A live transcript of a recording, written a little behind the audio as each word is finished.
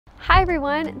Hi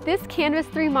everyone, this Canvas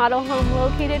 3 model home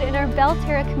located in our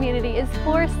Belterra community is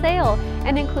for sale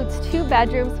and includes 2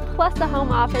 bedrooms plus a home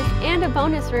office and a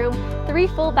bonus room, 3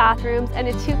 full bathrooms, and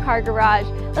a 2-car garage.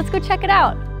 Let's go check it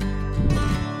out.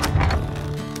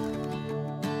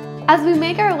 As we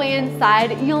make our way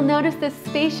inside, you'll notice this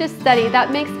spacious study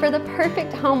that makes for the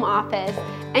perfect home office,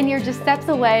 and you're just steps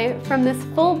away from this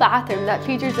full bathroom that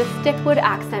features a stickwood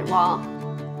accent wall.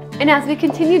 And as we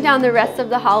continue down the rest of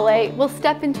the hallway, we'll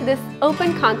step into this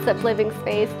open concept living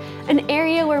space, an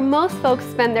area where most folks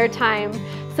spend their time.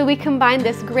 So we combine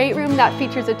this great room that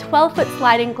features a 12-foot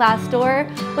sliding glass door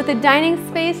with a dining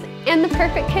space and the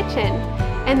perfect kitchen.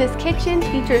 And this kitchen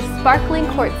features sparkling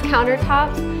quartz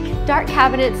countertops, dark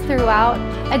cabinets throughout,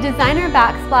 a designer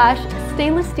backsplash,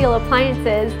 stainless steel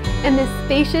appliances, and this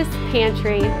spacious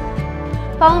pantry.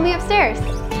 Follow me upstairs.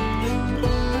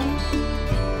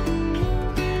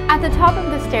 At the top of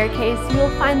the staircase, you'll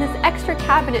find this extra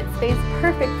cabinet space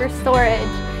perfect for storage.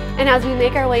 And as we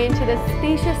make our way into this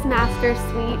spacious master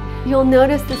suite, you'll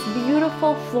notice this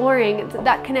beautiful flooring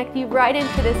that connect you right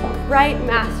into this bright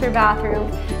master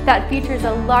bathroom that features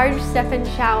a large step-in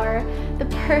shower, the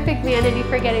perfect vanity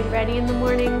for getting ready in the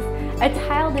mornings, a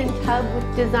tiled-in tub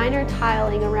with designer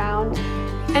tiling around,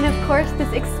 and of course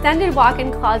this extended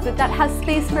walk-in closet that has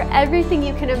space for everything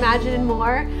you can imagine and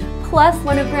more, plus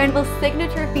one of Granville's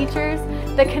signature features,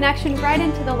 the connection right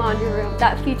into the laundry room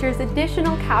that features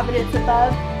additional cabinets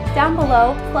above, down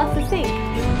below, plus a sink.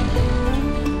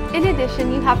 In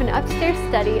addition, you have an upstairs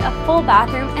study, a full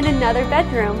bathroom, and another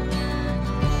bedroom.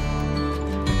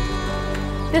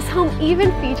 This home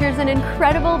even features an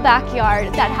incredible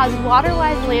backyard that has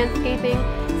water-wise landscaping,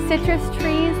 citrus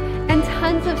trees, and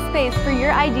tons of space for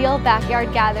your ideal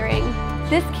backyard gathering.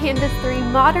 This Canvas 3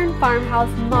 modern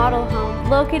farmhouse model home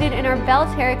located in our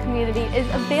Belterra community is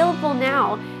available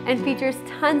now and features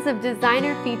tons of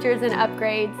designer features and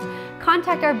upgrades.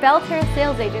 Contact our Belterra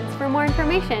sales agents for more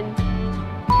information.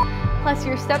 Plus,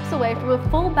 you're steps away from a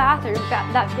full bathroom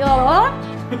that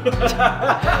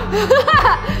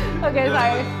okay,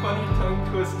 sorry. Funny tongue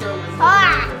twister.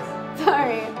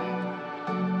 Sorry.